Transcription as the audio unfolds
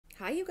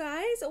Hi you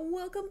guys,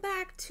 welcome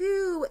back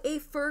to a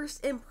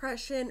first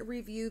impression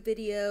review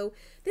video.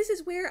 This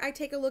is where I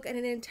take a look at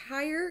an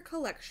entire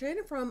collection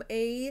from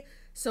a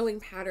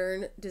sewing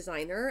pattern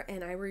designer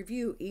and I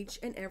review each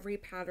and every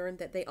pattern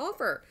that they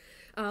offer.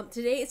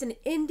 Today is an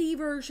indie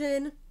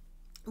version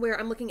where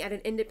I'm looking at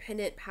an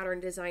independent pattern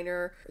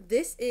designer.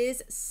 This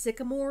is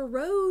Sycamore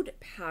Road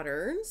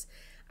Patterns.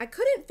 I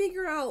couldn't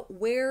figure out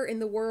where in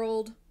the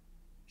world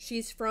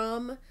she's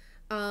from.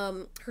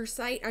 Her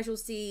site, as you'll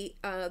see,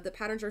 the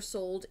patterns are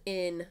sold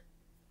in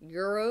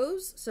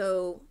euros,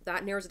 so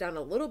that narrows it down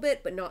a little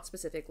bit, but not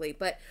specifically.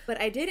 But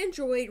I did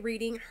enjoy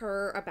reading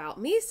her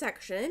About Me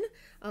section.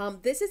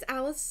 This is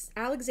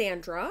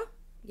Alexandra.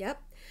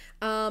 Yep.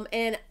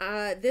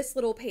 This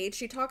little page,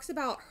 she talks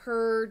about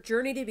her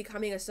journey to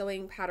becoming a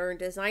sewing pattern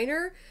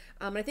designer.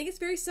 I think it's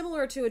very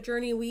similar to a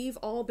journey we've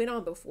all been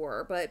on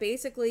before, but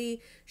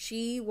basically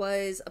she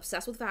was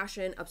obsessed with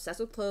fashion, obsessed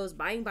with clothes,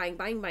 buying,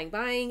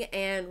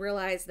 and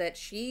realized that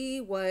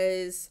she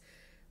was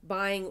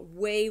buying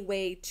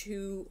way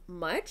too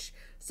much.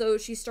 So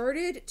she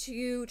started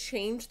to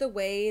change the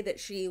way that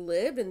she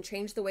lived and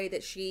change the way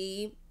that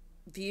she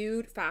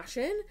viewed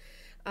fashion.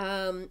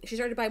 She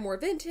started to buy more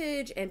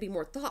vintage and be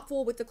more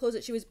thoughtful with the clothes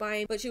that she was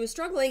buying, but she was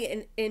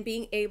struggling in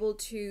being able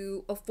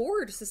to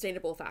afford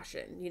sustainable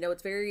fashion. You know,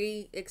 it's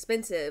very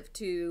expensive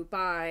to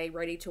buy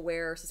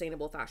ready-to-wear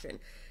sustainable fashion.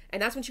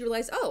 And that's when she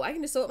realized, oh, I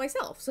can just sew it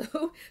myself.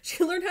 So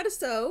she learned how to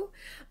sew.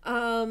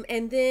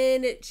 And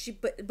then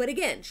but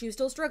again, she was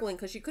still struggling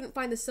because she couldn't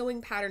find the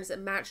sewing patterns that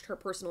matched her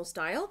personal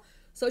style.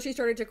 So she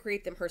started to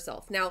create them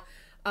herself. Now,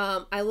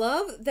 I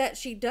love that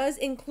she does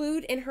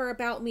include in her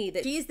About Me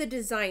that she's the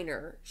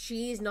designer.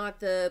 She's not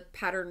the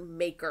pattern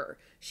maker.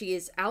 She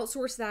has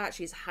outsourced that.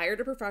 She's hired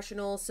a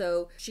professional.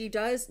 So she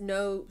does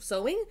know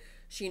sewing.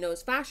 She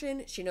knows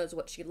fashion. She knows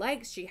what she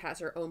likes. She has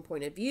her own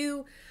point of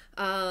view.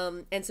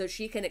 And so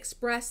she can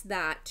express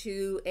that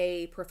to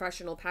a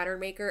professional pattern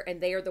maker,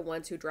 and they are the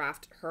ones who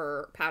draft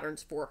her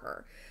patterns for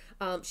her.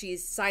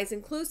 She's size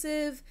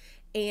inclusive,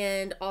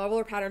 and all of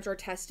her patterns are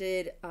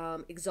tested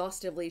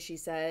exhaustively, she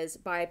says,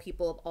 by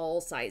people of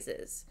all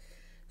sizes.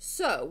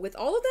 So with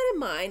all of that in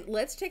mind,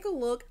 let's take a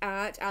look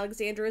at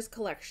Alexandra's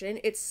collection.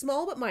 It's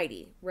small but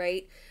mighty,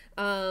 right?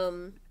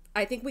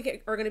 I think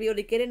we are going to be able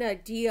to get an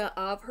idea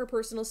of her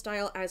personal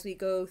style as we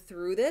go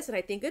through this, and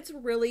I think it's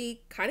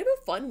really kind of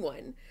a fun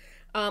one.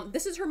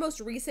 This is her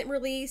most recent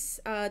release.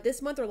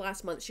 This month or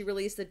last month, she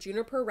released the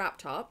Juniper Wrap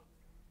Top,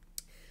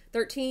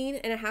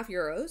 13.5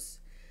 euros.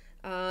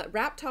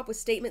 Wrap top with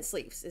statement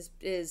sleeves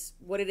is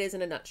what it is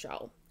in a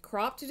nutshell.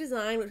 Cropped to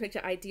design, which makes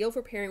it ideal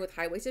for pairing with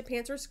high-waisted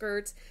pants or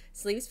skirts.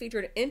 Sleeves feature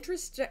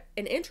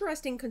an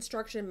interesting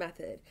construction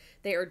method.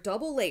 They are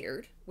double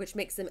layered, which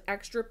makes them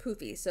extra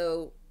poofy.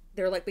 So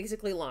they're like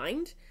basically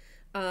lined.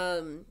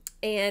 And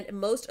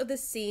most of the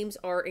seams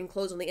are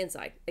enclosed on the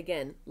inside.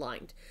 Again,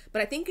 lined.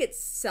 But I think it's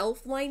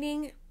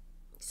self-lining.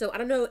 So I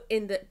don't know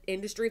in the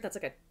industry if that's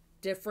like a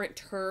different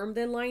term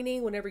than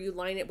lining. Whenever you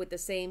line it with the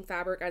same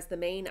fabric as the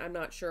main, I'm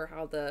not sure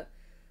how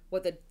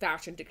what the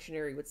fashion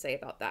dictionary would say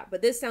about that,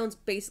 but this sounds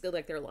basically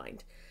like they're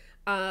lined.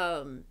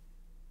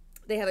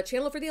 They have a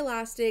channel for the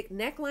elastic.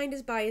 Neckline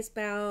is bias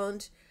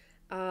bound.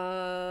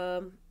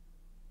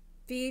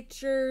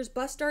 Features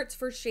bust darts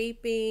for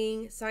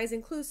shaping. Size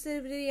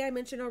inclusivity I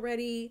mentioned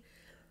already.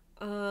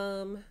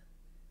 The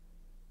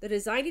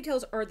design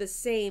details are the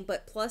same,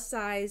 but plus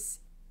size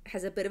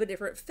has a bit of a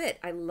different fit.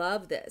 I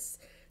love this.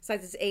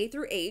 Sizes A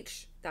through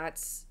H,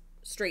 that's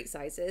straight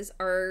sizes,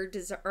 are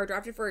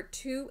drafted for a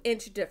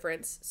 2-inch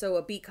difference, so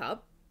a B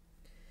cup,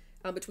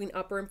 between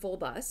upper and full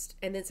bust.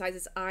 And then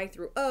sizes I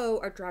through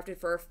O are drafted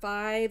for a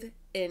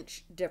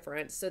 5-inch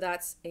difference, so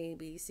that's A,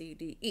 B, C,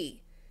 D,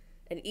 E,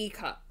 an E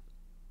cup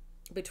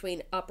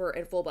between upper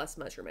and full bust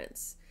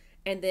measurements.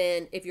 And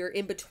then if you're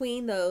in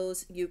between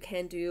those, you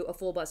can do a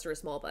full bust or a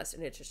small bust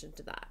in addition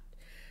to that.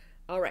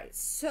 All right,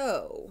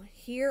 so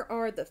here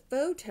are the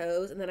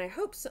photos, and then I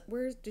hope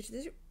where's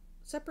a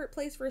separate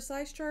place for a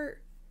size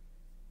chart?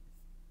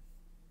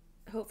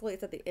 Hopefully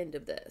it's at the end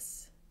of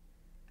this.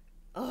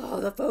 Oh,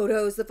 the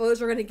photos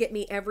are going to get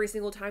me every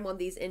single time on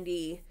these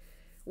indie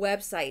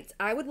websites.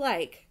 I would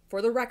like,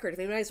 for the record, if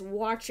anybody's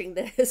watching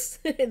this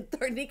and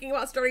thinking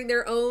about starting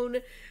their own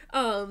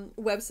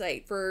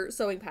website for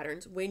sewing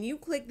patterns, when you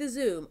click the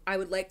zoom, I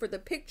would like for the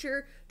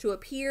picture to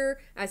appear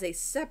as a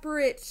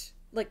separate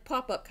like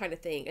pop-up kind of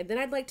thing, and then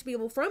I'd like to be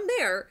able from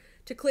there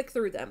to click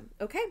through them.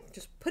 Okay,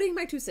 just putting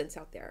my 2 cents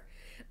out there.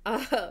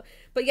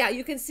 But yeah,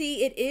 you can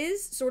see it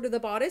is sort of the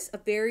bodice, a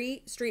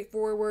very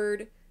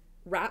straightforward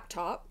wrap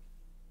top.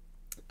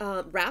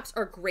 Wraps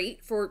are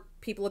great for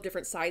people of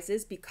different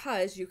sizes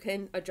because you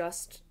can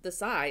adjust the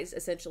size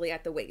essentially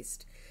at the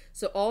waist.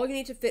 So all you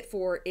need to fit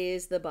for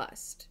is the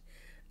bust.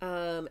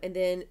 And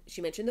then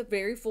she mentioned the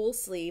very full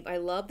sleeve. I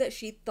love that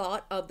she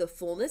thought of the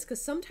fullness because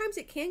sometimes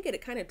it can get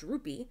it kind of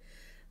droopy.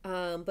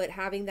 But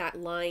having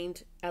that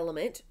lined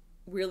element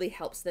really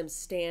helps them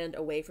stand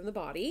away from the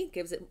body,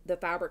 gives it the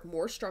fabric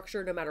more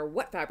structure no matter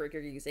what fabric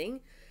you're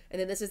using.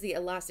 And then this is the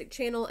elastic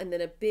channel and then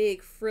a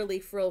big frilly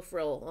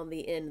frill on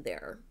the end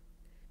there.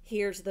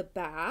 Here's the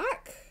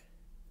back.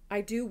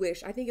 I think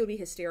it would be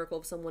hysterical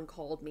if someone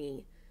called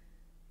me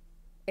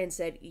and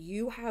said,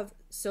 you have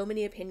so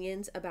many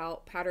opinions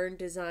about pattern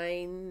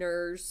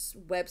designers'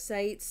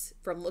 websites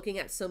from looking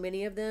at so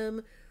many of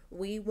them.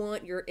 We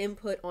want your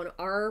input on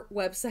our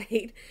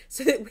website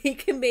so that we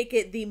can make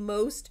it the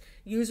most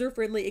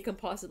user-friendly it can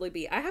possibly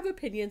be. I have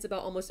opinions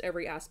about almost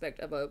every aspect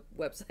of a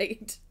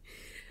website.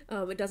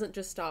 It doesn't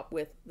just stop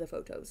with the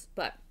photos.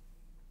 But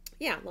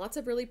yeah, lots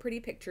of really pretty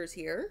pictures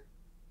here,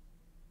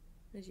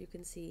 as you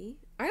can see.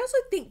 I also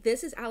think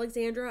this is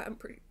Alexandra. I'm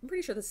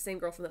pretty sure this is the same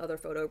girl from the other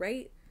photo,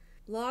 right?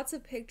 Lots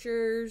of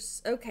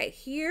pictures. Okay,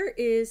 here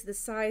is the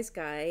size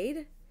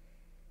guide.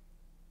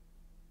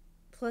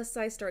 Plus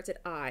size starts at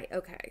I.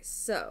 Okay,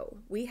 so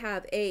we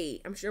have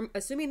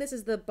assuming this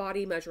is the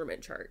body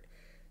measurement chart.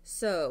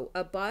 So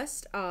a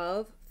bust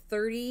of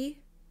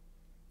 30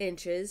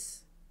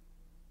 inches,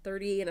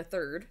 30 and a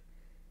third,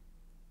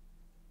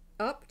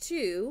 up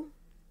to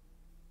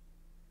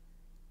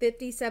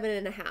 57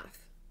 and a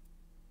half.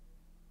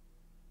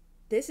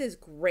 This is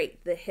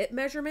great. The hip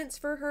measurements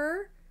for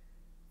her,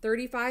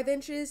 35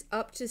 inches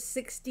up to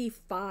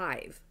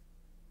 65.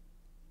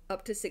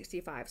 Up to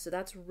 65. So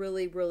that's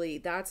really,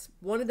 that's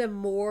one of the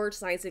more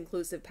size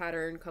inclusive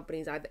pattern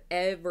companies I've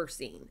ever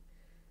seen.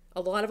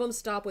 A lot of them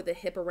stop with a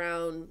hip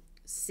around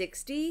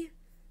 60,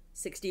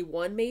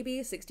 61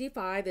 maybe.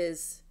 65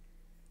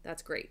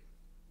 that's great.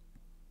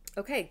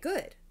 Okay,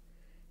 good.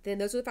 Then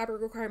those are the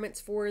fabric requirements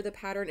for the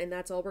pattern, and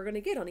that's all we're going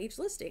to get on each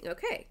listing.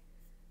 Okay.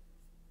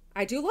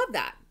 I do love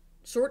that.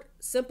 Short,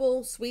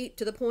 simple, sweet,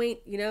 to the point.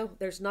 You know,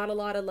 there's not a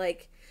lot of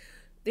like,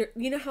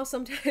 you know how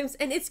sometimes,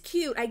 and it's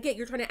cute, I get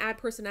you're trying to add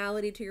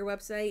personality to your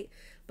website,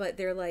 but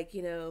they're like,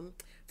 you know,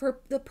 for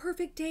the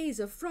perfect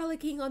days of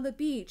frolicking on the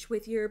beach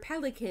with your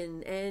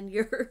pelican and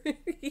your,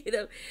 you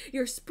know,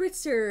 your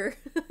spritzer.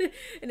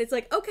 And it's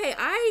like, okay,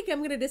 I am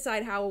going to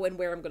decide how and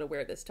where I'm going to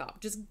wear this top.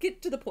 Just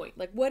get to the point.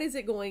 Like, what is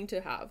it going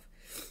to have?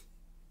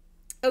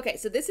 Okay,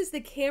 so this is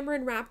the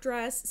Cameron wrap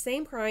dress,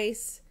 same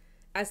price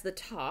as the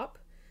top.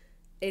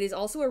 It is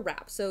also a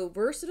wrap. So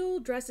versatile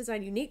dress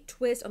design, unique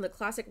twist on the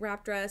classic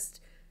wrap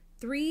dress.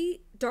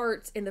 3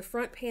 darts in the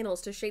front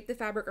panels to shape the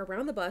fabric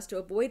around the bust to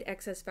avoid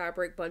excess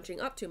fabric bunching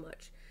up too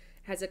much.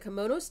 Has a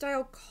kimono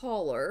style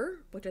collar,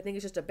 which I think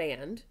is just a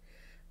band,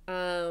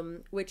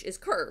 which is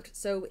curved.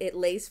 So it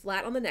lays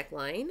flat on the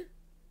neckline.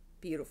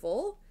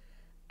 Beautiful.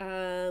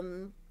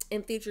 And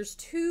features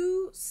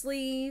 2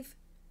 sleeve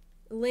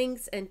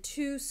lengths and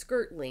 2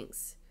 skirt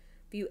lengths.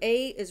 View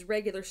A is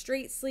regular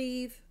straight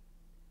sleeve.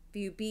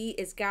 View B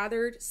is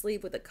gathered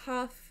sleeve with a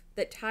cuff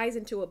that ties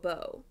into a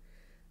bow.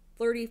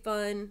 Flirty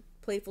fun,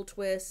 playful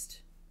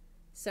twist,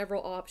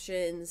 several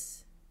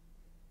options.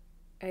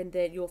 And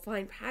then you'll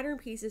find pattern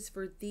pieces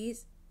for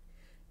these.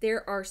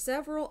 There are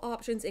several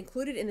options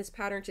included in this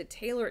pattern to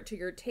tailor it to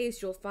your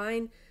taste. You'll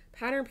find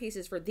pattern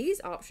pieces for these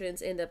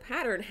options in the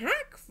pattern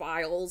hack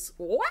files.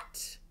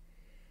 What?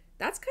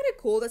 That's kind of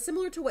cool. That's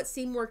similar to what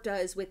Seamwork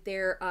does with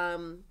their,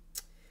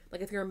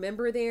 like if you're a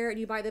member there and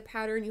you buy the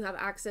pattern, you have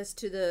access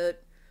to the,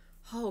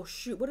 oh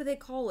shoot, what do they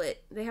call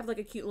it? They have like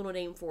a cute little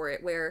name for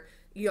it where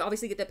you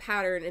obviously get the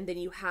pattern and then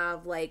you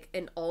have like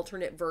an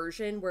alternate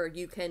version where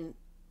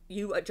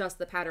you adjust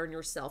the pattern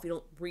yourself. You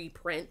don't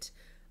reprint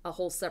a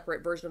whole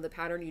separate version of the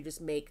pattern. You just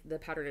make the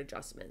pattern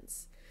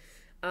adjustments.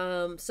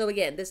 So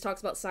again, this talks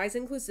about size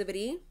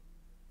inclusivity,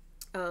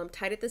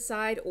 tight at the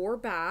side or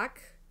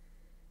back.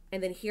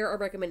 And then here are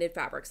recommended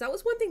fabrics. That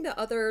was one thing the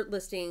other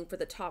listing for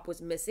the top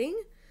was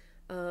missing.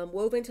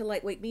 Woven to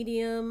lightweight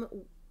medium,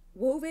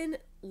 woven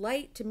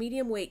light to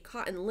medium weight,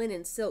 cotton,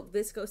 linen, silk,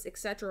 viscose,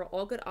 etc.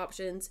 All good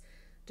options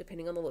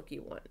depending on the look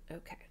you want.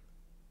 Okay.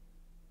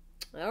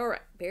 All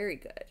right. Very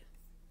good.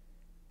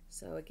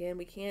 So again,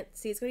 we can't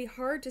see. It's going to be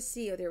hard to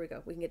see. Oh, there we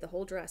go. We can get the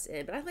whole dress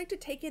in. But I like to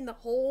take in the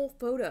whole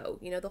photo.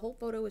 You know, the whole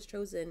photo is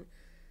chosen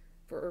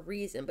for a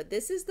reason. But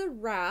this is the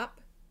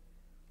wrap.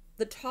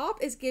 The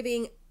top is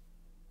giving...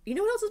 You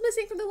know what else was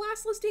missing from the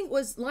last listing?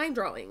 Was line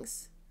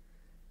drawings.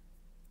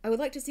 I would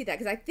like to see that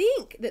because I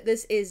think that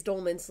this is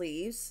dolman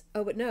sleeves.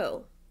 Oh, but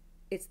no.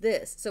 It's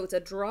this. So it's a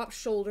drop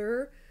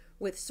shoulder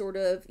with sort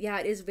of... Yeah,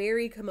 it is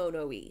very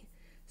kimono-y.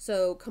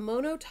 So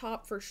kimono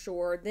top for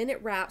sure, then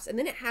it wraps, and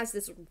then it has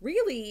this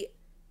really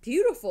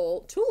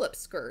beautiful tulip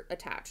skirt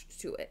attached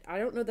to it. I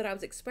don't know that I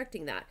was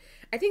expecting that.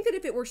 I think that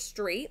if it were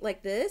straight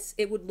like this,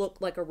 it would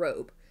look like a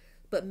robe.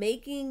 But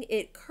making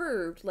it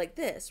curved like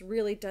this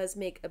really does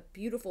make a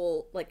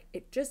beautiful, like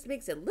it just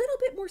makes it a little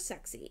bit more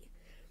sexy.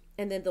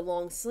 And then the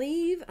long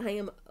sleeve, I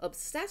am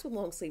obsessed with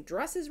long sleeve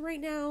dresses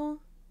right now.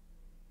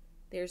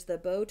 There's the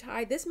bow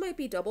tie. This might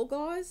be double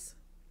gauze.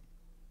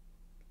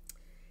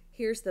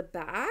 Here's the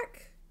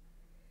back.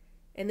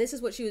 And this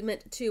is what she was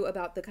meant to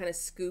about the kind of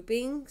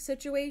scooping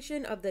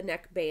situation of the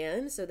neck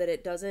band so that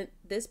it doesn't,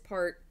 this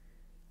part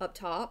up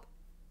top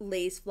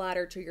lays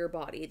flatter to your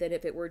body than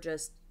if it were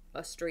just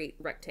a straight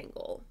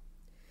rectangle.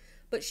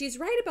 But she's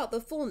right about the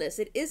fullness.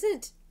 It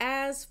isn't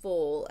as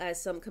full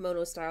as some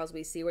kimono styles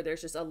we see where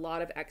there's just a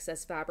lot of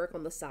excess fabric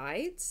on the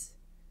sides.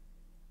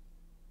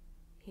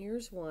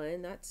 Here's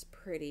one that's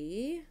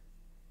pretty.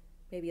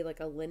 Maybe like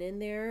a linen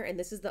there. And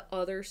this is the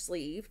other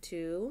sleeve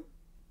too.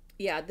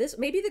 Yeah, this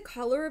maybe the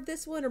color of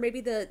this one, or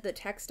maybe the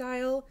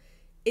textile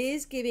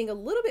is giving a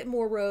little bit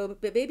more robe,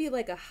 but maybe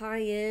like a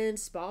high-end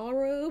spa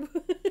robe.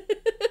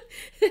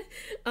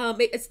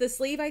 It's the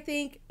sleeve, I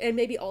think, and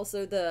maybe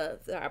also the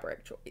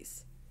fabric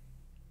choice.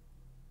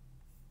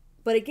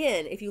 But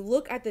again, if you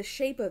look at the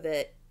shape of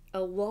it, a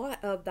lot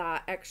of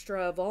that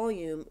extra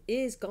volume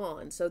is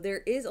gone. So there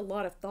is a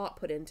lot of thought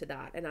put into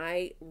that, and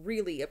I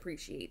really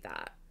appreciate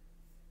that.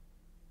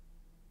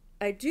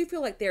 I do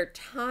feel like they're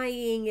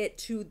tying it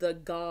to the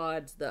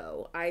gods,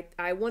 though.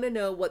 I want to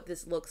know what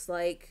this looks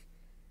like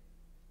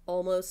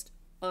almost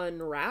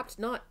unwrapped.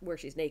 Not where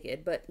she's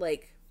naked, but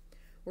like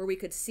where we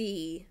could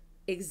see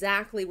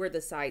exactly where the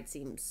side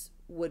seams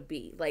would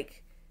be.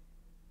 Like,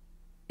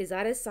 is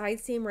that a side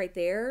seam right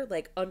there?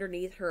 Like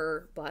underneath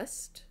her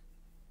bust?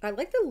 I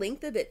like the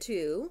length of it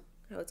too.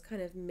 How it's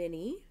kind of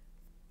mini.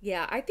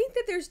 Yeah, I think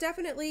that there's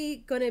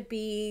definitely going to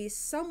be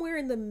somewhere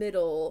in the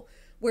middle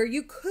where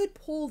you could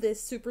pull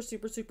this super,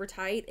 super, super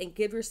tight and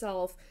give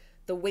yourself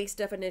the waist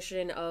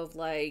definition of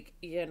like,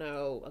 you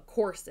know, a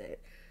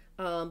corset.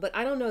 But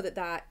I don't know that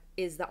that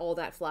is all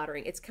that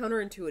flattering. It's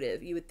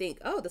counterintuitive. You would think,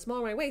 oh, the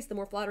smaller my waist, the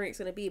more flattering it's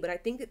going to be. But I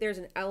think that there's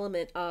an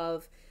element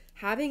of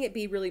having it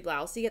be really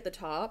blousy at the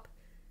top,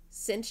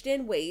 cinched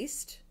in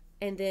waist,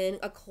 and then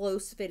a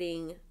close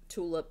fitting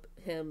tulip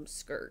hem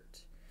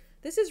skirt.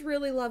 This is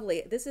really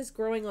lovely. This is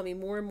growing on me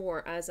more and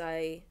more as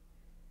I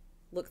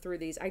look through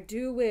these. I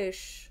do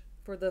wish,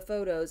 for the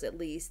photos at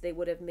least, they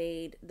would have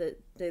made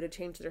they'd have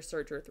changed their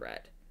serger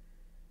thread.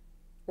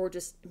 Or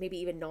just maybe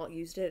even not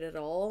used it at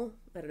all.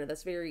 I don't know,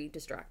 that's very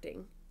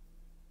distracting.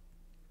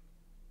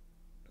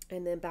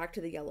 And then back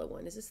to the yellow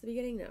one. Is this the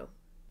beginning? No.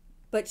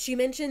 But she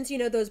mentions, you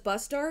know, those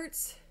bust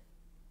darts.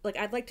 Like,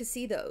 I'd like to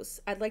see those.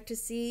 I'd like to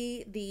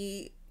see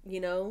the, you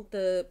know,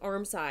 the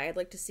arm side. I'd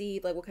like to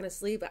see like what kind of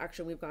sleeve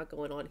action we've got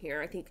going on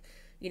here. I think,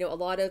 you know, a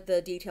lot of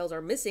the details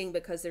are missing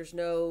because there's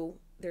no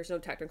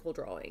technical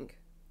drawing.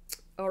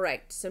 All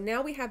right, so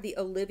now we have the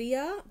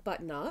Olivia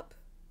button-up.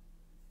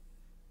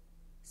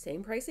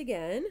 Same price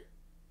again.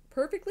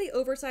 Perfectly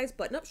oversized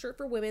button-up shirt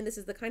for women. This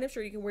is the kind of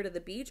shirt you can wear to the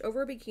beach,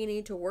 over a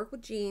bikini, to work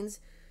with jeans.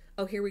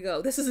 Oh, here we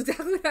go. This is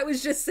exactly what I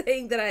was just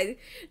saying that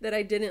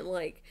I didn't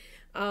like.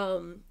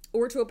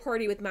 Or to a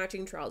party with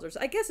matching trousers.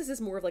 I guess this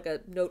is more of like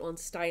a note on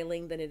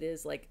styling than it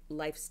is like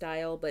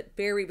lifestyle, but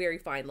very, very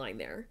fine line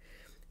there.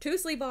 Two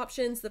sleeve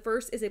options. The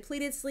first is a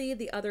pleated sleeve.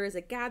 The other is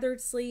a gathered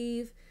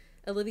sleeve.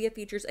 Olivia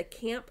features a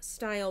camp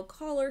style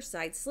collar,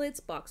 side slits,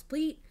 box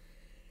pleat.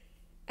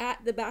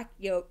 At the back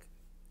yoke,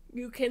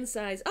 you can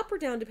size up or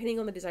down depending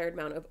on the desired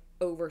amount of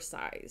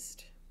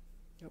oversized.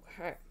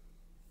 Okay.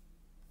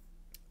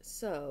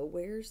 So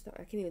where's the,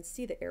 I can't even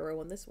see the arrow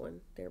on this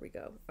one. There we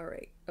go. All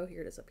right. Oh,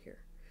 here it is up here.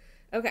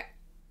 Okay.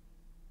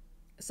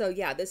 So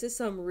yeah, this is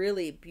some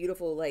really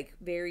beautiful, like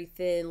very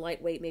thin,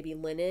 lightweight, maybe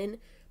linen,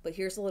 but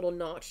here's a little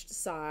notched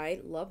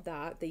side. Love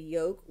that. The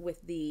yoke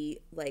with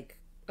the like,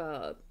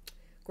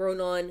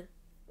 grown on,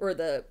 or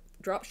the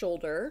drop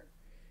shoulder.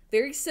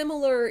 Very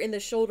similar in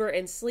the shoulder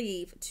and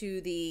sleeve to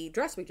the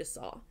dress we just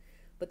saw.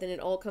 But then it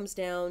all comes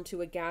down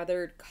to a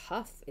gathered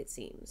cuff, it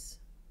seems.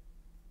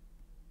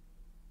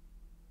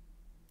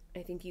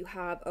 I think you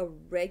have a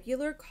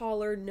regular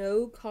collar,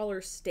 no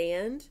collar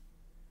stand.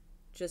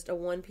 Just a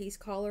one-piece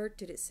collar.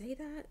 Did it say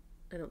that?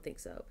 I don't think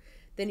so.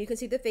 Then you can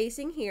see the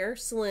facing here.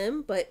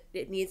 Slim, but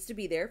it needs to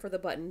be there for the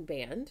button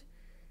band.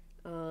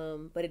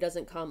 But it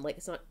doesn't come, like,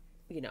 it's not,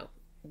 you know,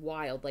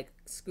 wild, like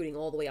scooting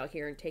all the way out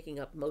here and taking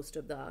up most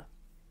of the...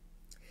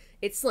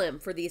 It's slim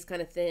for these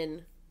kind of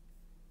thin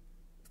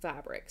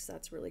fabrics.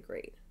 That's really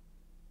great.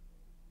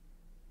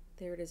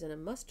 There it is in a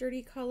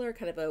mustardy color,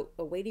 kind of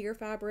a weightier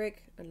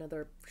fabric.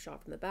 Another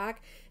shot from the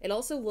back. It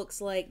also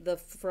looks like the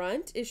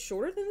front is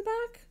shorter than the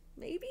back,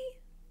 maybe?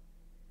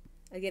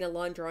 Again, a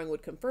line drawing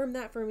would confirm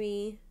that for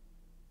me.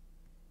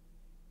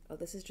 Oh,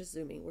 this is just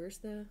zooming. Where's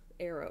the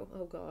arrow?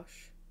 Oh,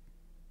 gosh.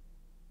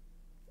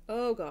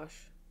 Oh,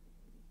 gosh.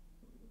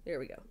 There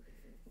we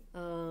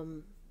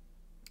go.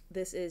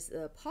 This is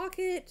the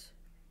pocket.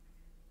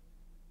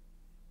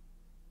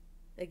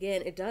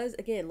 Again, it does,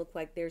 again, look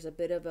like there's a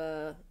bit of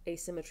a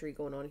asymmetry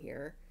going on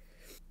here.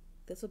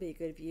 This will be a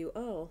good view.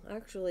 Oh,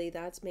 actually,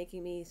 that's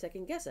making me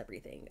second guess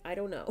everything. I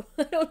don't know.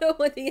 I don't know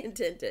what the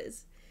intent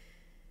is.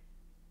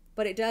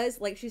 But it does,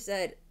 like she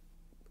said,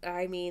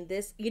 I mean,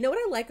 this, you know what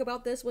I like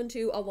about this one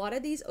too? A lot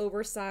of these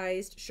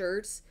oversized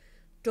shirts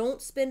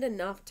don't spend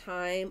enough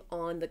time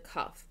on the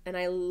cuff. And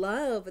I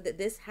love that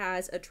this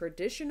has a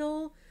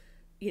traditional,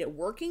 you know,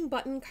 working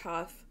button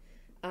cuff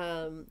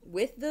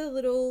with the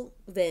little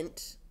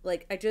vent.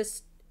 Like,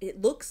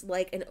 it looks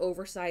like an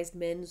oversized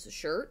men's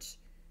shirt.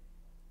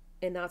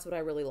 And that's what I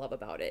really love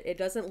about it. It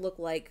doesn't look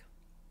like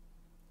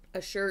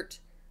a shirt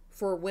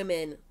for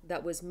women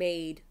that was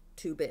made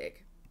too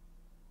big.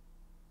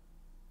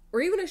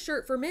 Or even a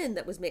shirt for men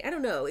that was made, I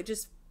don't know. It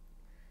just,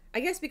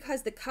 I guess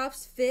because the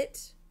cuffs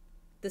fit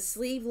the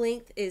sleeve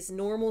length is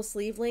normal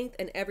sleeve length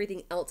and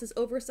everything else is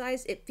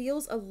oversized, it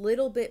feels a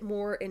little bit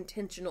more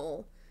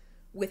intentional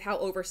with how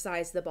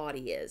oversized the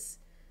body is.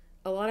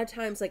 A lot of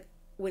times, like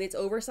when it's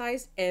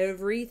oversized,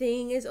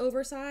 everything is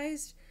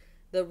oversized.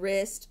 The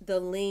wrist, the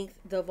length,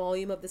 the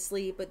volume of the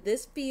sleeve. But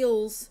this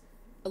feels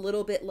a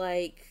little bit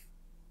like,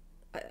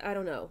 I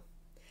don't know.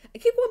 I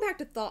keep going back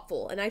to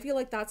thoughtful, and I feel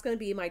like that's going to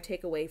be my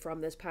takeaway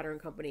from this pattern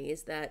company,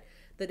 is that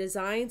the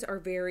designs are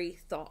very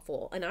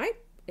thoughtful. And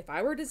if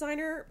I were a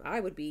designer,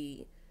 I would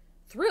be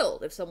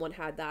thrilled if someone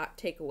had that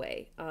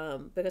takeaway,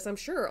 because I'm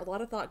sure a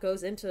lot of thought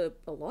goes into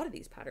a lot of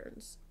these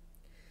patterns.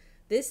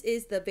 This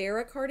is the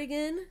Vera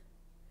cardigan,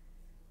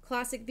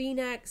 classic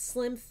V-neck,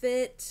 slim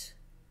fit.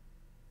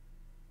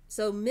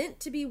 So meant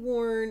to be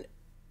worn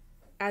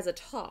as a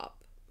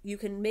top. You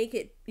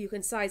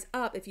can size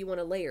up if you want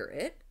to layer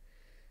it.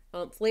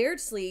 Flared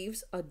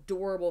sleeves,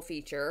 adorable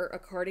feature. A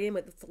cardigan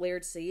with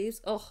flared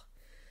sleeves. Oh,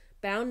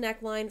 bound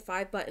neckline,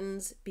 5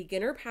 buttons,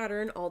 beginner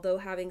pattern, although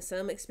having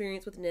some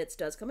experience with knits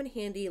does come in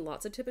handy.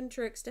 Lots of tips and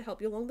tricks to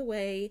help you along the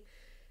way.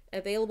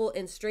 Available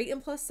in straight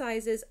and plus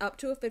sizes, up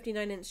to a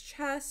 59-inch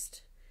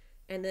chest.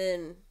 And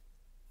then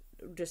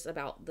just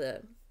about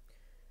the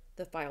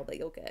file that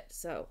you'll get.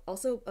 So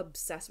also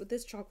obsessed with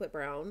this chocolate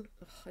brown.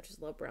 Ugh, I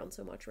just love brown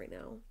so much right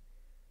now.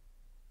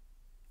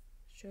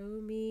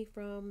 Show me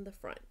from the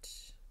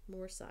front,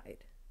 more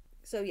side.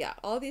 So yeah,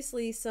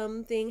 obviously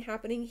something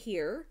happening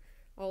here,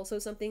 also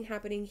something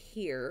happening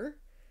here.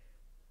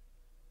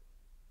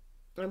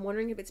 I'm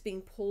wondering if it's being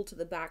pulled to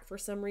the back for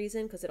some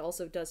reason, because it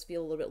also does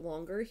feel a little bit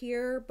longer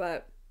here,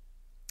 but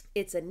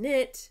it's a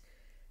knit.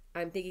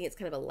 I'm thinking it's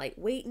kind of a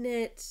lightweight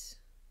knit.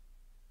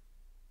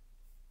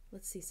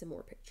 Let's see some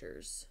more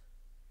pictures.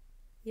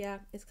 Yeah,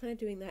 it's kind of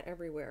doing that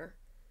everywhere.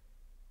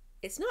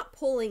 It's not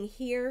pulling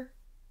here,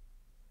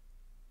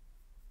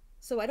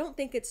 so I don't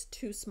think it's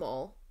too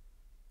small.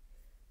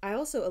 I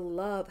also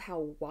love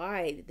how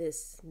wide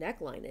this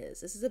neckline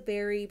is. This is a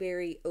very,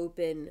 very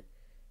open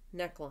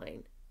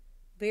neckline.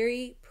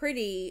 Very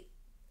pretty,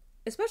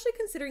 especially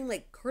considering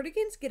like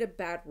cardigans get a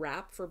bad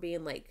rap for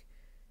being like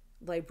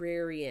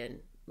librarian,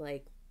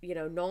 like, you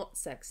know, not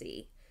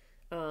sexy.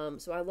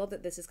 So I love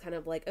that this is kind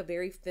of like a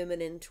very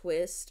feminine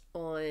twist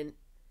on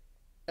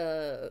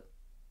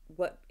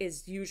what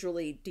is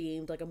usually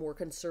deemed like a more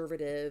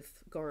conservative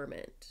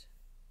garment.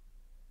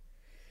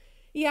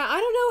 Yeah, I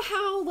don't know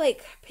how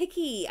like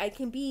picky I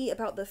can be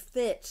about the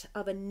fit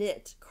of a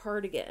knit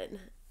cardigan.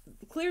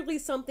 Clearly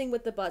something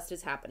with the bust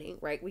is happening,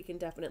 right? We can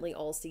definitely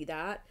all see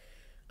that.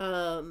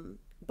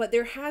 But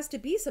there has to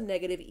be some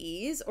negative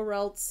ease, or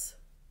else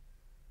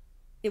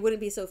it wouldn't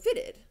be so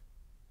fitted.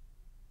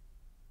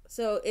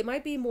 So it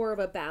might be more of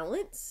a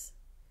balance,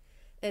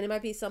 and it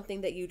might be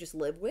something that you just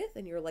live with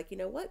and you're like, you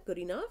know what, good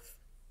enough.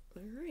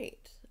 All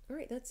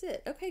right, that's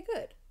it. Okay,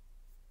 good.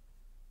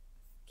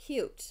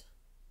 Cute.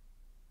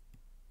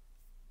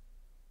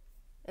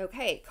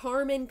 Okay,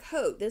 Carmen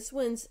coat. This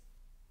one's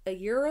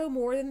 €1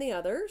 more than the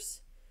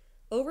others.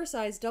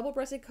 Oversized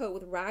double-breasted coat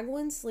with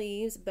raglan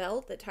sleeves,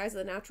 belt that ties to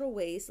the natural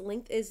waist.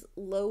 Length is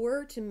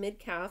lower to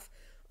mid-calf,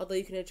 although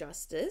you can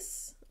adjust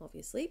this,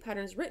 obviously.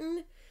 Pattern's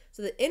written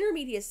so the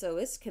intermediate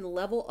sewists can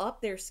level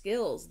up their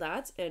skills.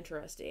 That's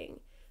interesting.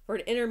 For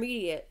an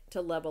intermediate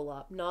to level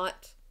up,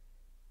 not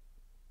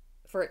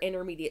for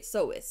intermediate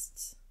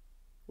sewists.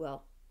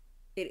 Well,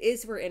 it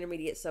is for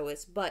intermediate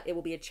sewists, but it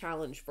will be a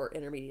challenge for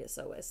intermediate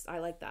sewists. I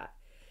like that.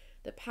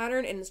 The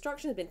pattern and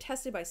instruction have been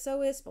tested by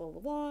sewists, blah, blah,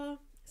 blah.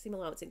 Seam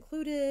allowance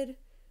included.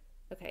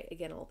 Okay,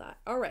 again, all that.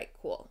 All right,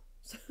 cool.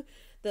 So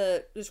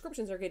the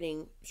descriptions are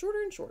getting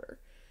shorter and shorter.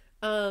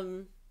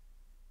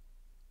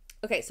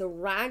 Okay, so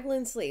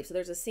raglan sleeve. So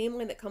there's a seam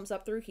line that comes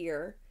up through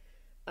here.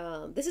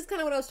 This is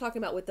kind of what I was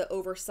talking about with the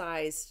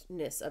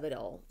oversizedness of it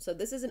all. So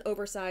this is an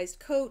oversized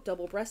coat,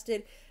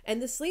 double-breasted,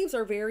 and the sleeves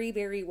are very,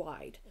 very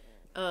wide.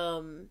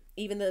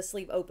 Even the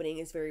sleeve opening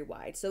is very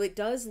wide. So it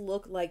does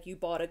look like you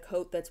bought a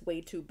coat that's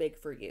way too big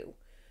for you,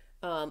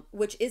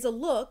 which is a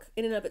look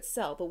in and of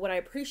itself. But what I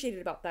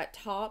appreciated about that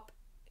top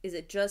is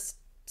it just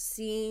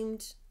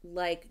seemed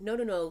like,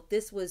 no,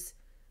 this was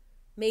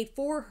made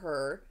for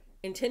her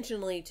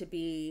intentionally to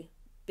be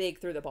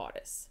big through the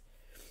bodice.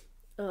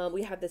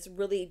 We have this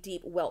really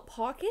deep welt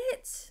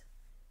pocket.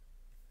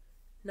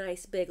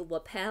 Nice big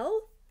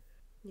lapel.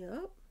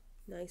 Yep.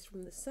 Nice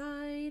from the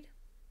side.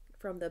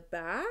 From the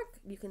back,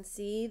 you can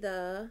see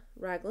the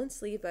raglan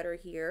sleeve better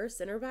here.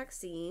 Center back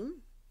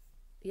seam.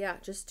 Yeah,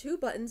 just 2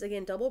 buttons.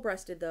 Again,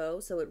 double-breasted though,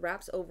 so it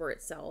wraps over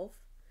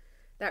itself.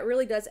 That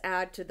really does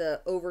add to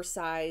the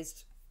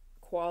oversized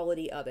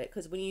quality of it,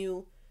 because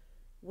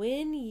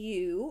when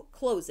you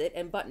close it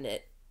and button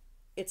it,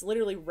 it's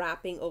literally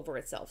wrapping over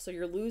itself. So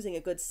you're losing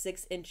a good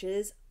 6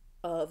 inches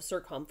of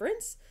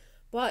circumference.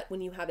 But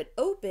when you have it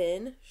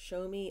open,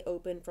 show me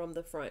open from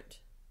the front.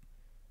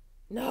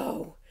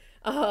 No.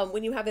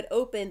 When you have it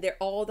open,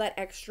 all that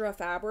extra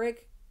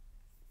fabric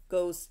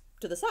goes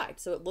to the side.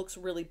 So it looks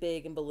really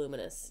big and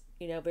voluminous,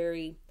 you know,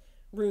 very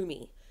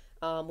roomy.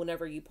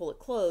 Whenever you pull it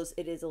closed,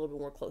 it is a little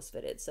bit more close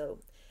fitted. So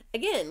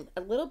again,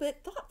 a little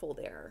bit thoughtful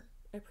there.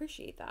 I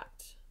appreciate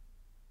that.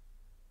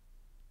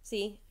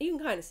 See, you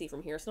can kind of see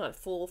from here. It's not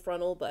full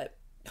frontal, but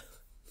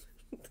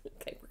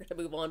okay, we're going to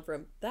move on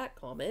from that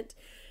comment.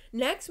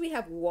 Next, we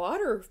have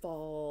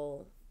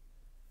waterfall.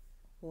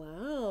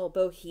 Wow,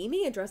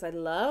 bohemian dress. I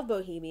love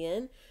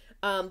bohemian.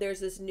 There's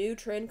this new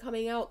trend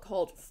coming out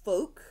called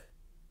folk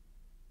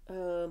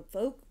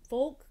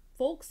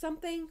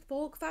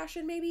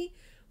fashion maybe,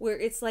 where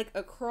it's like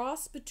a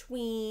cross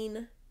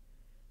between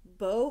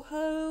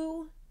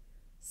boho,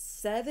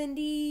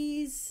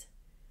 70s,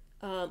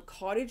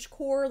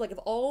 cottagecore, like if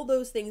all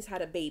those things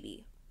had a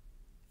baby.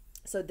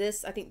 So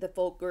this, I think the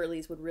folk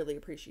girlies would really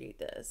appreciate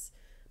this.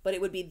 But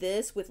it would be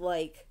this with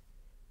like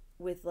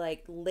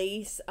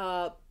lace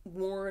up,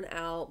 worn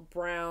out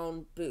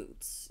brown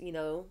boots, you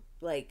know,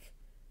 like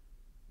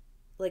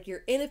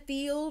you're in a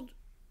field,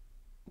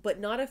 but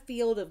not a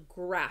field of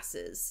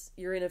grasses.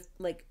 You're in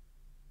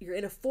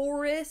a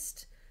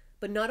forest,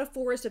 but not a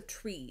forest of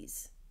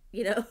trees.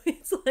 You know,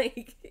 it's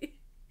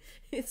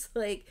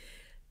like,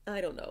 I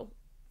don't know.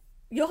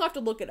 You'll have to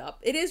look it up.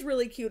 It is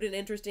really cute and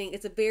interesting.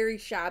 It's a very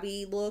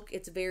shabby look.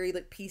 It's a very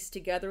like pieced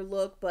together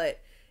look,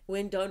 but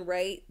when done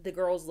right, the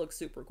girls look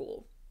super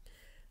cool.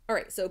 All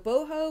right, so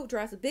boho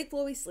dress with big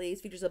flowy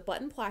sleeves, features a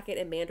button placket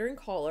and mandarin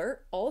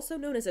collar, also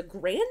known as a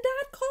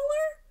granddad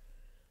collar.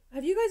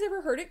 Have you guys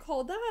ever heard it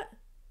called that?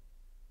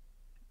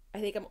 I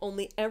think I'm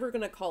only ever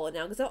going to call it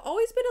now because I've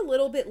always been a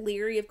little bit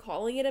leery of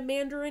calling it a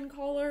mandarin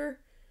collar.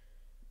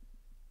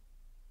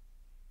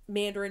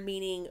 Mandarin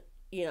meaning,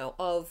 you know,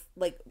 of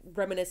like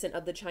reminiscent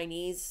of the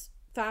Chinese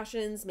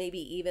fashions, maybe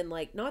even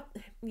like not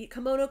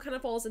kimono kind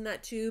of falls in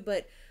that too,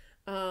 but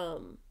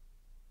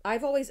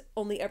I've always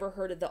only ever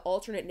heard of the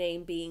alternate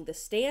name being the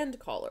stand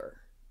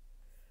collar.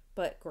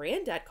 But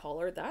granddad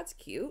collar, that's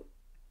cute.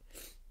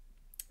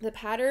 The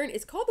pattern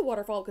is called the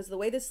waterfall because of the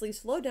way the sleeves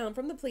flow down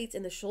from the pleats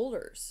and the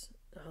shoulders.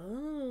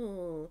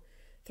 Oh,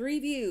 3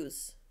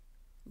 views.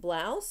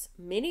 Blouse,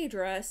 mini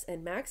dress,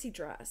 and maxi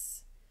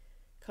dress.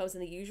 Comes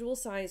in the usual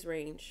size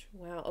range.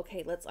 Wow,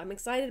 okay, I'm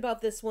excited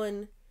about this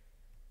one.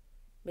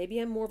 Maybe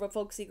I'm more of a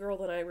folksy girl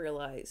than I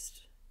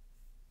realized.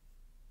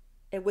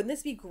 And wouldn't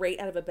this be great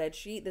out of a bed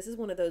sheet? This is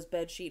one of those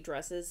bed sheet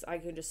dresses I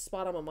can just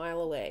spot them a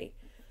mile away.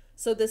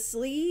 So the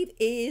sleeve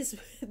is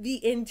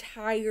the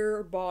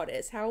entire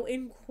bodice. How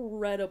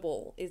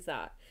incredible is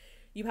that?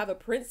 You have a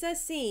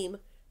princess seam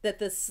that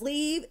the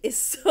sleeve is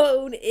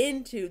sewn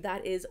into.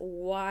 That is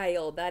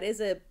wild. That is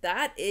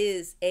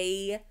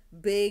a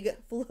big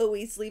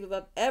flowy sleeve if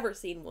I've ever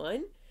seen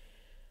one.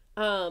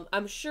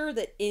 I'm sure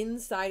that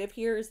inside of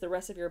here is the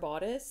rest of your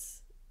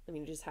bodice. I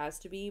mean, it just has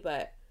to be,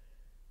 but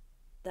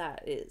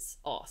that is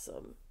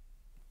awesome.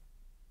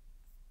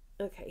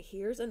 Okay,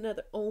 here's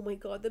another. Oh my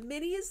god, the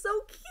mini is so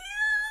cute.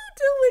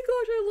 Oh my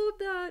gosh, I love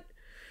that.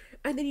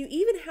 And then you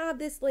even have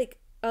this like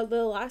a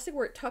little elastic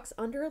where it tucks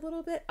under a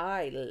little bit.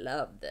 I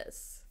love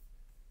this.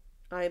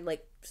 I'm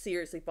like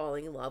seriously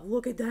falling in love.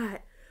 Look at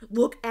that.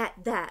 Look at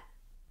that.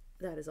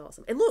 That is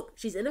awesome. And look,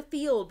 she's in a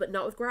field, but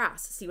not with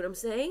grass. See what I'm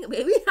saying?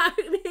 Maybe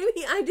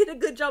I did a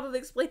good job of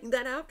explaining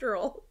that after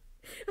all.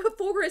 A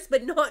forest,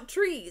 but not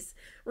trees,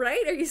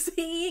 right? Are you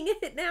seeing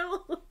it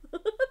now?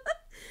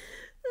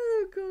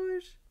 Oh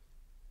gosh.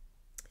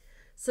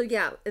 So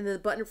yeah, and the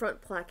button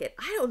front placket.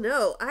 I don't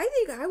know. I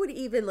think I would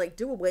even like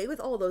do away with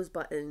all those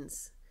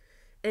buttons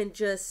and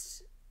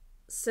just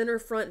center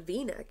front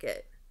V-neck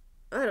it.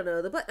 I don't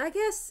know. I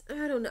guess,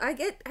 I don't know. I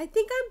think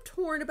I'm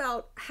torn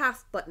about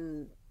half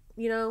button,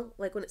 you know,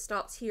 like when it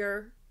stops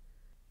here.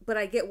 But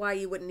I get why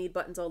you wouldn't need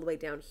buttons all the way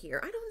down here.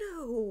 I don't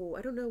know.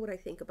 I don't know what I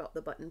think about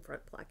the button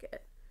front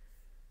placket.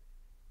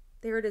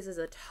 There it is as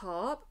a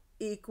top.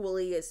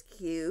 Equally as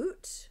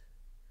cute.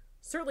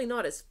 Certainly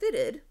not as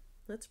fitted.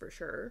 That's for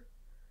sure.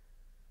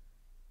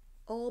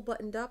 All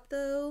buttoned up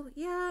though.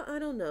 Yeah, I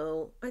don't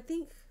know. I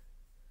think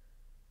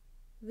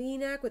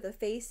V-neck with a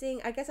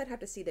facing. I guess I'd have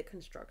to see the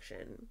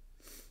construction.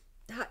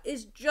 That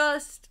is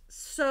just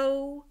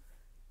so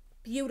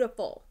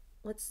beautiful.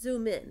 Let's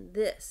zoom in.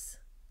 This.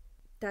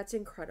 That's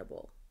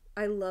incredible.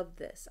 I love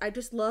this. I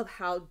just love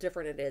how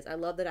different it is. I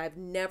love that I've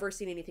never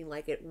seen anything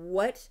like it.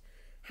 What?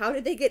 How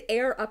did they get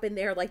air up in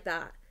there like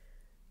that?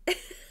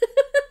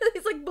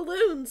 It's like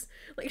balloons.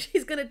 Like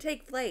she's gonna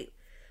take flight.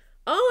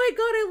 Oh my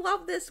god, I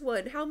love this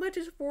one. How much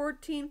is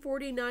 14.49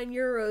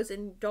 euros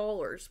in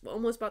dollars?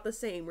 Almost about the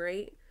same,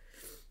 right?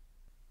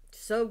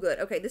 So good.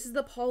 Okay, this is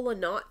the Paula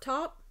knot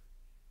top.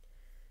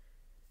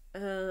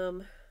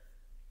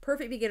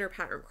 Perfect beginner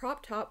pattern.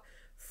 Crop top.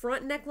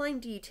 Front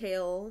neckline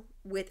detail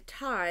with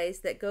ties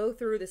that go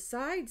through the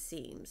side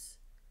seams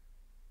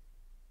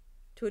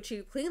to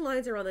achieve clean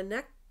lines around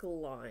the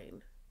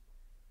neckline.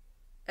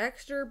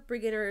 Extra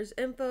beginner's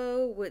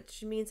info,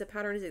 which means the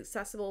pattern is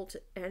accessible to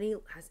any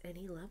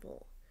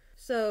level.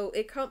 So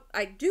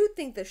I do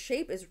think the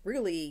shape is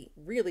really,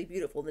 really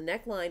beautiful. The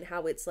neckline,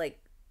 how it's like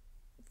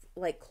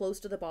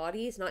close to the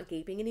body, it's not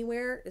gaping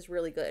anywhere, is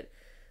really good.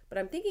 But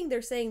I'm thinking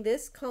they're saying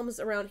this comes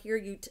around here.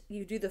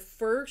 You do the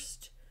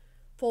first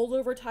fold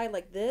over tie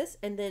like this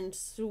and then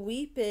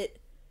sweep it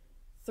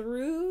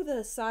through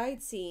the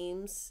side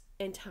seams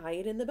and tie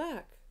it in the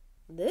back.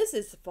 This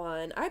is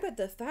fun. I bet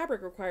the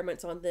fabric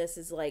requirements on this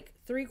is like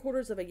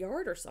 3/4 of a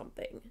yard or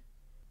something.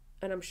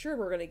 And I'm sure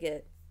we're going to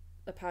get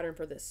a pattern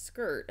for this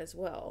skirt as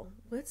well.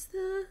 What's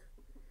the...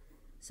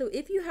 So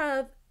if you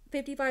have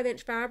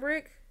 55-inch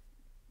fabric,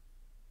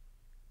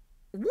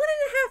 1.5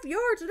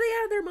 yards, are they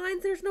out of their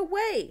minds? There's no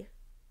way.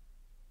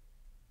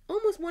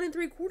 Almost 1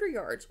 3/4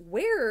 yards.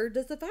 Where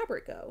does the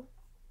fabric go?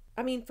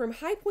 I mean, from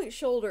high point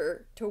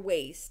shoulder to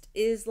waist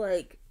is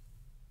like,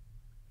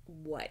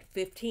 what,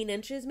 15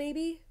 inches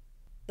maybe?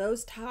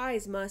 Those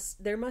ties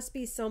there must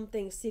be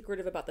something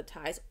secretive about the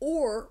ties,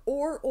 or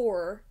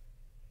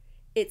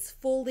it's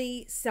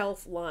fully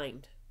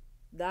self-lined.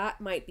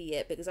 That might be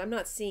it, because I'm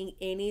not seeing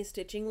any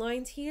stitching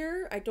lines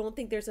here. I don't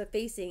think there's a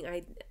facing.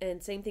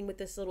 And same thing with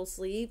this little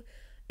sleeve.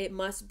 It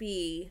must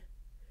be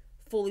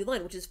fully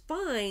lined, which is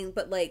fine,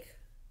 but like,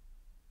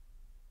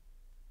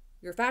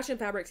 your fashion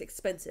fabric's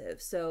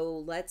expensive.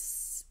 So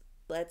let's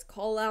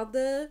call out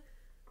the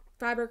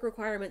fabric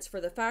requirements for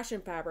the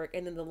fashion fabric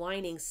and then the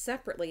lining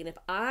separately. And if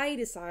I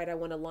decide I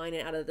want to line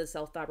it out of the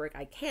self fabric,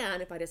 I can.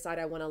 If I decide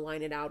I want to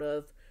line it out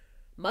of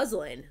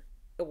muslin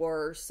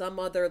or some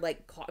other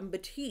like cotton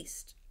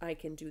batiste, I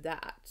can do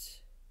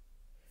that.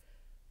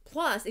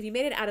 Plus, if you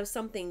made it out of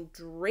something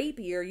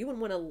drapier, you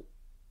wouldn't want to,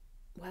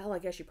 well, I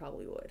guess you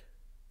probably would.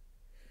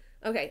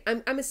 Okay,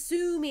 I'm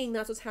assuming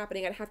that's what's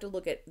happening. I'd have to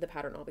look at the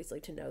pattern,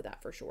 obviously, to know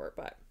that for sure,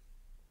 but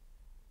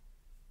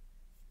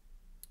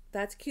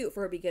that's cute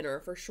for a beginner,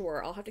 for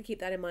sure. I'll have to keep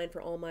that in mind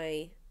for all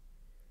my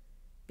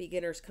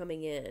beginners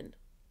coming in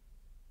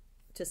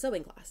to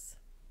sewing class.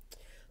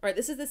 All right,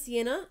 this is the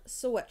Sienna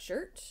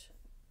sweatshirt.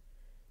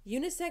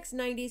 Unisex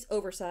 90s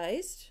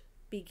oversized.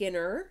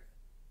 Beginner.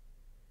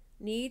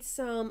 Needs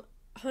some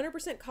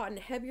 100% cotton,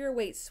 heavier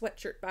weight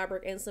sweatshirt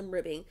fabric and some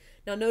ribbing.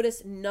 Now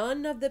notice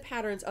none of the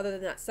patterns other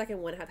than that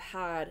second one have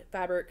had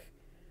fabric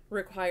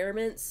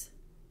requirements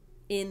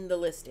in the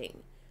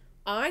listing.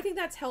 I think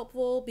that's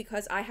helpful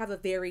because I have a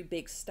very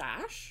big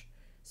stash.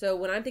 So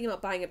when I'm thinking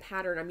about buying a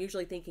pattern, I'm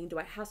usually thinking, do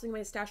I have something in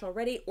my stash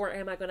already, or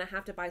am I going to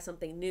have to buy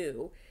something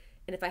new?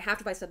 And if I have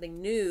to buy something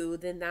new,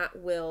 then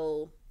that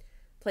will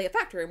play a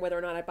factor in whether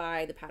or not I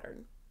buy the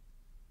pattern.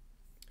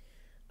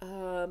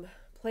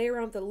 Play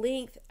around with the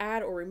length,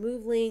 add or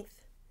remove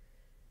length.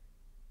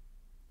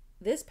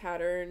 This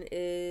pattern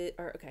is,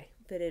 okay,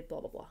 fitted, blah,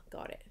 blah, blah.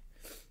 Got it.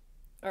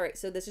 All right,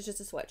 so this is just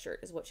a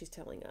sweatshirt is what she's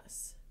telling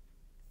us.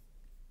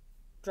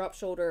 Drop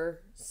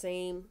shoulder,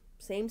 same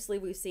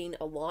sleeve. We've seen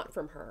a lot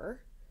from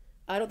her.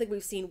 I don't think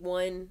we've seen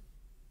one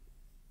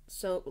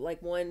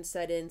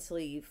set-in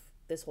sleeve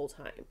this whole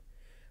time,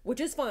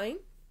 which is fine,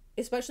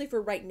 especially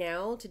for right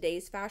now.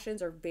 Today's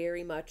fashions are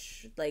very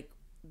much like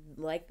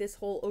this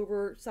whole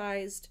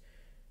oversized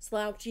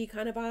slouchy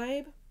kind of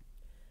vibe.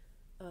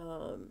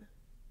 Well,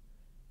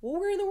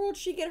 where in the world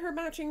did she get her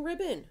matching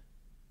ribbing?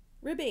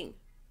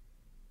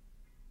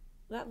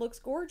 That looks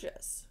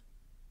gorgeous.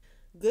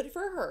 Good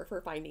for her for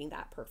finding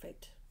that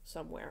perfect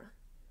somewhere.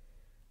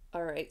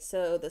 All right,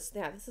 so this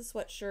is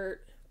sweatshirt,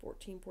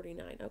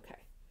 $14.49. Okay,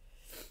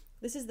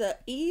 this is the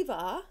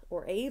Eva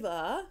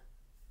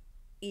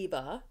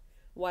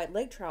wide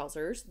leg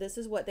trousers. This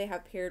is what they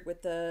have paired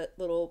with the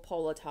little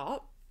polo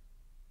top.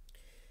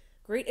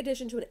 Great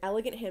addition to an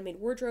elegant handmade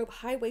wardrobe.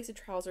 High-waisted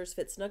trousers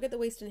fit snug at the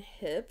waist and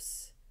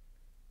hips.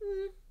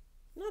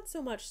 Not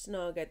so much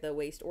snug at the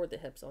waist or the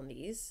hips on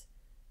these.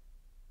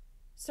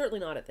 Certainly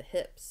not at the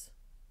hips.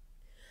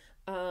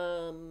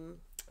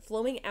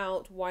 Flowing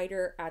out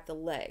wider at the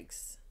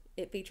legs.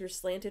 It features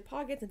slanted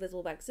pockets,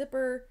 invisible back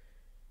zipper.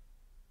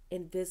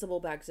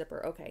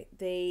 Okay,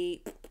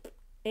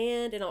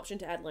 and an option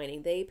to add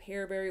lining. They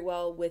pair very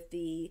well with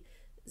the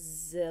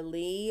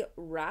Zeli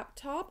wrap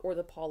top or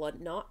the Paula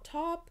knot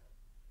top.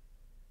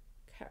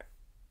 Okay.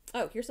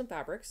 Oh, here's some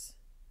fabrics.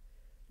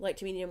 Light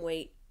to medium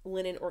weight,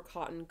 linen or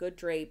cotton, good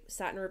drape,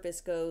 satin or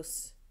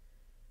viscose.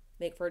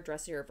 Make for a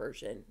dressier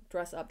version.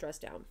 Dress up, dress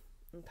down.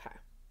 Okay.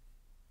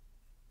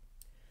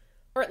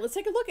 All right, let's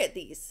take a look at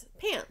these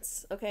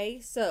pants. Okay,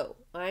 so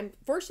I'm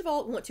first of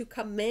all want to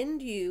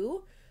commend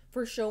you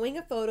for showing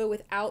a photo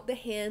without the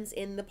hands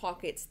in the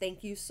pockets.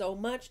 Thank you so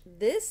much.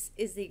 This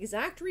is the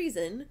exact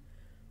reason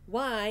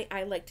why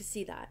I like to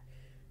see that.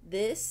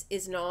 This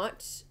is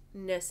not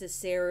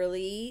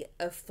necessarily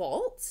a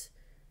fault.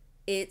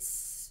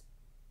 It's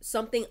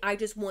something I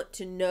just want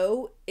to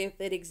know if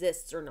it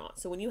exists or not.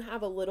 So when you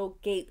have a little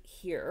gape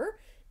here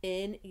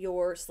in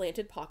your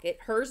slanted pocket,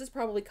 hers is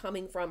probably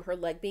coming from her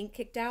leg being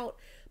kicked out,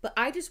 but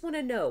I just want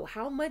to know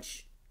how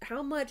much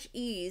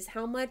ease,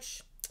 how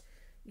much,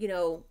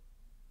 how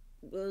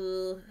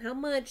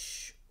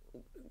much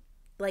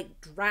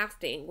like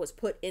drafting was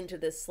put into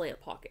this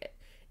slant pocket.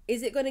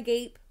 Is it going to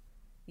gape?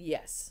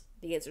 Yes.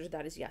 The answer to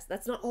that is yes.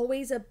 That's not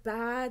always a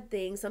bad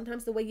thing.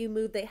 Sometimes the way you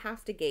move, they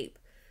have to gape,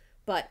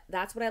 but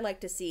that's what I like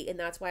to see. And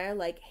that's why I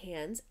like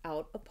hands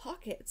out of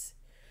pockets.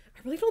 I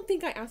really don't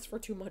think I asked for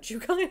too much, you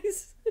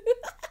guys.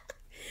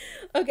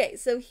 Okay,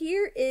 so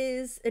here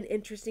is an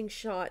interesting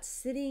shot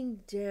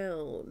sitting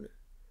down.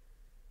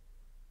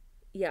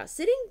 Yeah,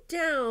 sitting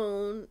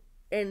down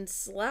and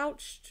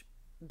slouched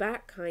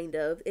back, kind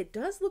of. It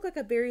does look like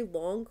a very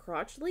long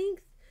crotch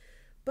length,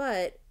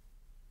 but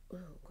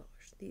oh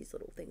gosh, these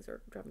little things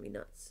are driving me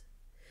nuts.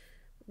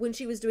 When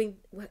she was doing,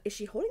 what is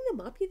she holding them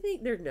up, you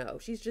think? No,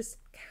 she's just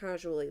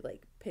casually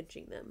like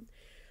pinching them.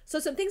 So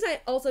some things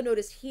I also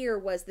noticed here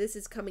was this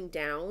is coming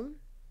down,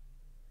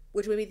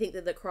 which made me think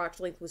that the crotch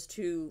length was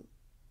too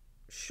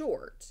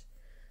short.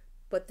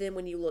 But then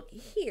when you look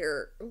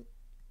here,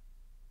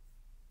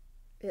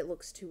 it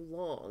looks too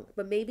long.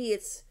 But maybe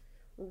it's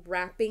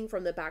wrapping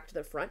from the back to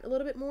the front a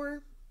little bit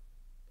more.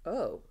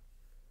 Oh.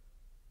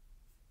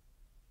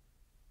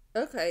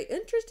 Okay,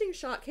 interesting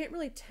shot. Can't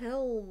really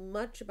tell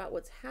much about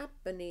what's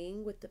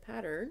happening with the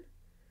pattern.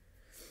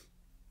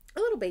 A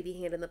little baby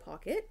hand in the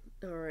pocket.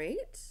 All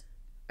right.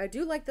 I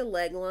do like the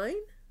leg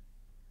line.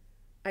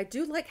 I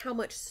do like how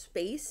much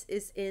space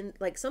is in,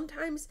 like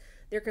sometimes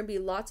there can be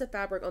lots of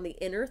fabric on the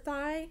inner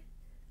thigh,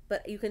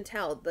 but you can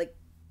tell like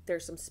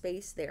there's some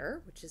space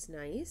there, which is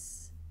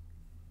nice.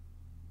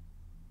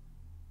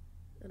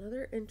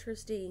 Another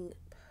interesting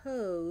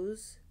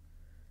pose.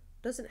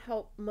 Doesn't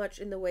help much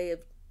in the way of,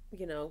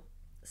 you know,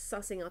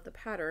 sussing out the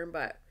pattern,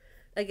 but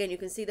again, you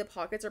can see the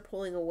pockets are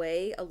pulling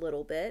away a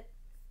little bit.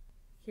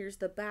 Here's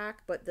the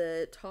back, but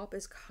the top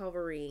is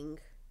covering,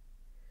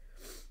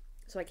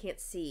 so I can't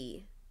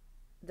see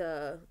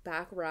the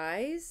back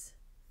rise.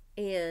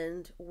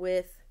 And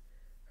with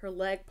her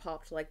leg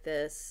popped like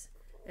this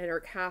and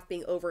her calf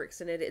being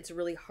overextended, it's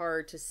really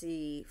hard to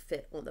see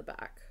fit on the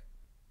back.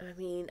 I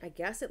mean, I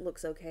guess it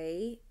looks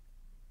okay.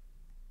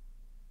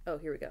 Oh,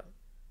 here we go.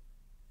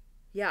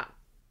 Yeah,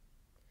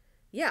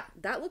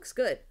 that looks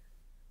good.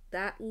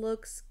 That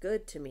looks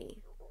good to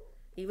me.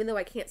 Even though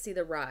I can't see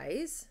the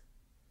rise.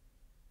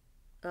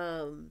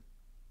 The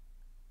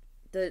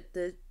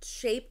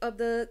shape of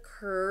the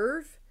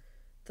curve,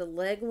 the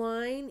leg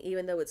line,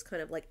 even though it's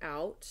kind of like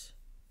out,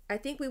 I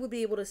think we would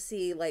be able to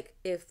see, like,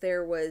 if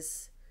there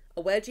was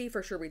a wedgie,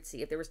 for sure we'd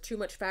see. If there was too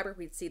much fabric,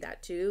 we'd see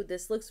that too.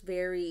 This looks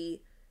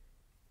very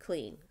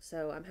clean,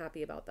 so I'm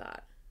happy about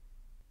that.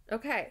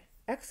 Okay,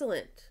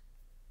 excellent.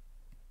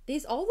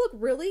 These all look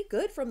really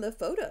good from the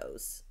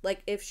photos.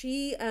 Like if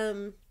she,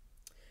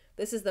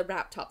 this is the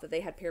wrap top that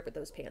they had paired with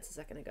those pants a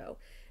second ago.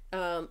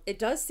 It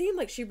does seem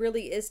like she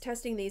really is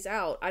testing these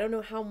out. I don't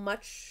know how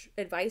much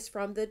advice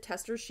from the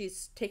testers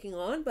she's taking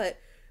on, but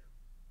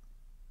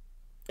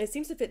it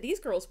seems to fit these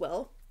girls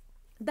well.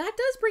 That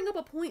does bring up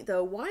a point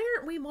though. Why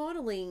aren't we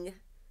modeling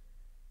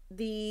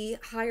the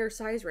higher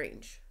size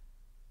range?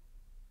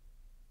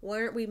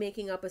 Why aren't we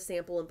making up a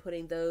sample and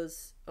putting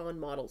those on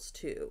models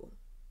too?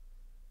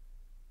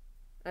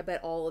 I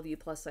bet all of you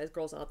plus size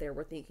girls out there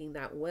were thinking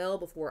that well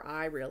before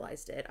I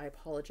realized it. I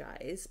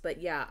apologize. But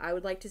yeah, I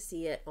would like to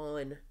see it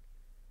on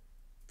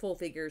full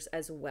figures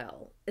as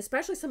well.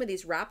 Especially some of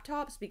these wrap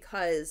tops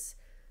because,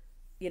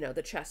 you know,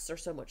 the chests are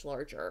so much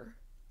larger.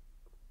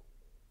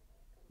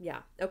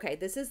 Yeah. Okay,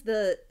 this is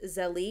the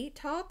Zeli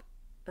top.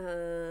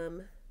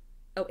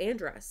 Oh, and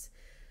dress.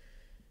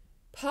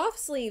 Puff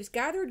sleeves,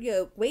 gathered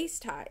yoke,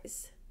 waist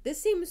ties.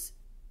 This seems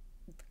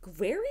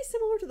very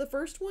similar to the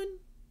first one.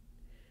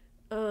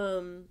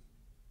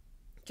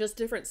 Just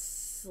different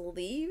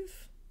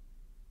sleeve.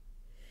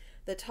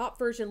 The top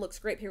version looks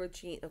great paired with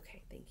jeans.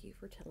 Okay, thank you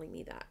for telling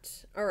me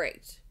that. All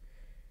right.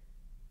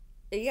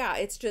 Yeah,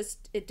 it's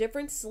just a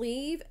different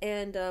sleeve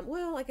and,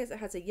 well, I guess it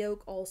has a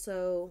yoke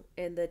also,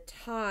 and the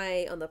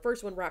tie on the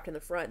first one wrapped in the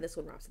front and this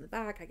one wraps in the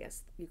back. I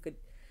guess you could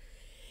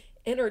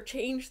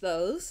interchange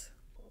those.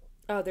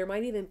 Oh, there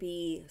might even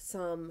be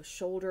some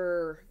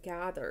shoulder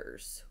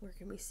gathers. Where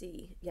can we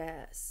see?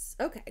 Yes.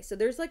 Okay, so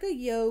there's like a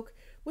yoke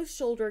with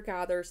shoulder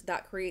gathers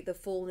that create the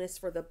fullness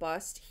for the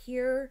bust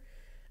here.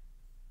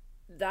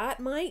 That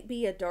might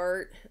be a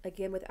dart.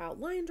 Again, without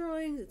line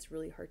drawings, it's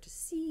really hard to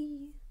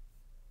see.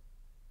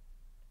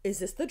 Is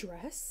this the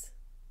dress?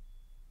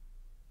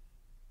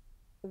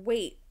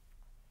 Wait.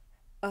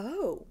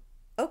 Oh,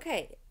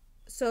 okay.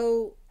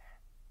 So,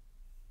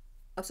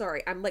 I'm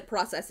sorry, I'm like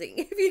processing.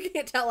 If you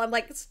can't tell, I'm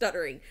like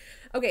stuttering.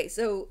 Okay,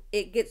 so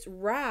it gets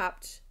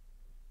wrapped.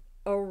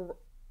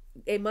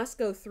 It must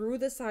go through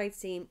the side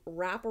seam,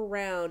 wrap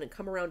around, and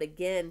come around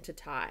again to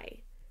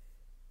tie.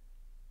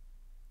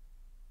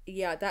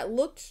 Yeah, that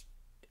looked,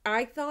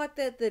 I thought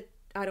that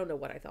I don't know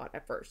what I thought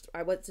at first.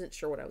 I wasn't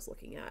sure what I was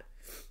looking at.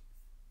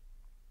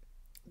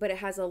 But it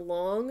has a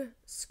long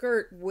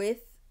skirt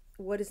with,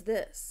 what is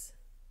this?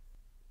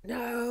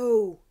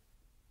 No!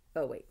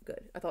 Oh, wait,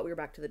 good. I thought we were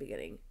back to the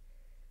beginning.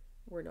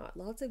 We're not.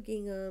 Lots of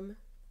gingham.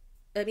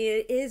 I mean,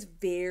 it is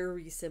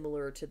very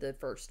similar to the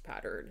first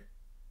pattern.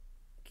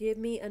 Give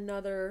me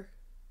another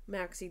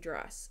maxi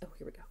dress. Oh,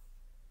 here we go.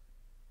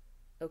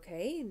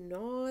 Okay,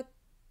 not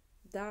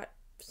that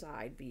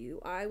side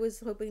view. I was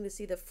hoping to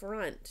see the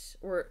front,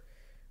 or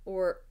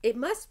it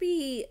must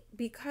be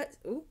because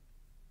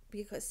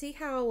see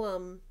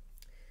how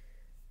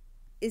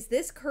is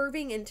this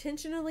curving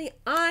intentionally?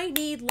 I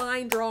need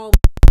line draw.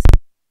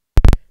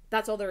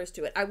 That's all there is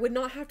to it. I would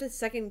not have to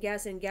second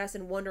guess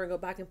and wonder and go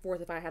back and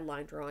forth if I had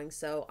line drawing.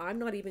 So I'm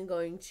not even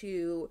going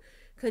to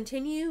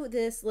continue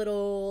this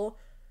little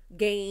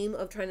game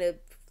of trying to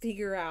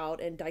figure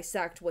out and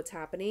dissect what's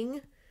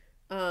happening.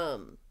 I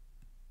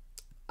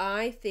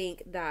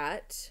think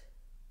that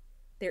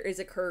there is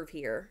a curve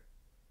here.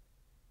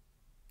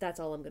 That's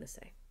all I'm going to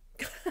say.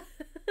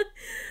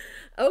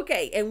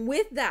 Okay, and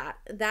with that,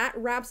 that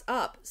wraps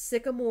up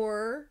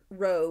Sycamore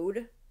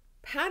Road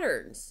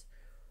patterns.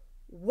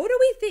 What do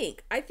we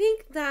think? I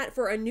think that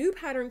for a new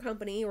pattern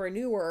company or a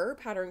newer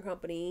pattern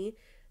company,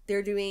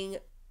 they're doing,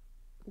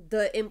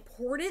 the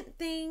important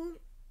thing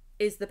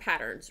is the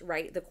patterns,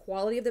 right? The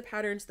quality of the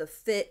patterns, the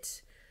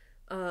fit,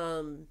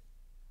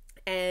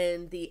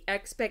 and the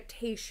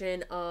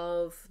expectation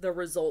of the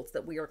results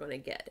that we are going to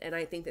get. And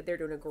I think that they're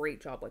doing a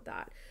great job with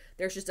that.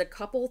 There's just a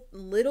couple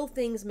little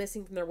things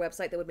missing from their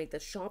website that would make the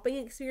shopping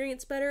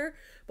experience better.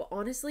 But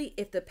honestly,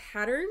 if the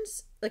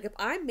patterns, like if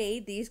I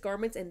made these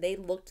garments and they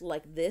looked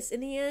like this in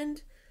the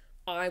end,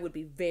 I would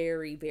be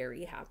very,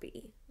 very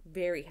happy.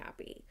 Very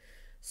happy.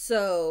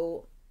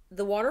 So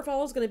the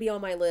waterfall is going to be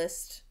on my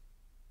list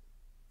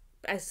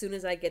as soon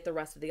as I get the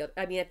rest of the other,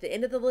 I mean, at the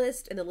end of the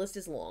list, and the list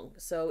is long,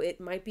 so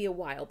it might be a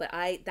while, but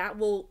that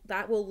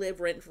will live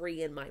rent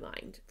free in my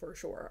mind for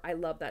sure. I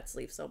love that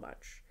sleeve so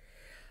much.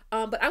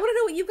 But I want to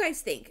know what you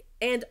guys think.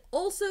 And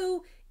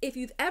also, if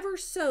you've ever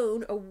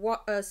sewn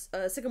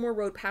a Sycamore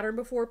Road pattern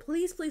before,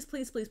 please, please,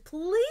 please, please,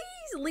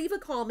 please leave a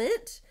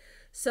comment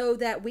so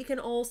that we can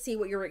all see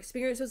what your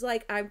experience was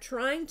like. I'm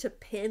trying to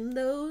pin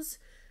those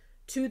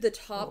to the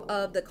top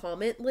of the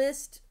comment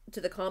list,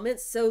 to the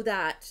comments, so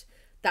that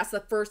that's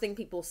the first thing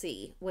people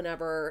see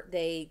whenever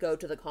they go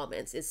to the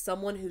comments, is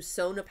someone who's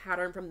sewn a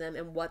pattern from them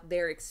and what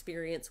their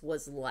experience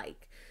was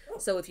like.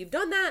 So if you've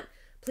done that,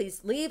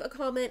 please leave a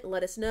comment,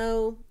 let us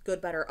know,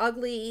 good, bad, or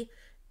ugly.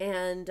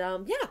 And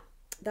yeah,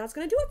 that's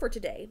going to do it for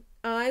today.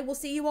 I will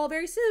see you all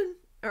very soon.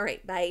 All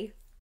right, bye.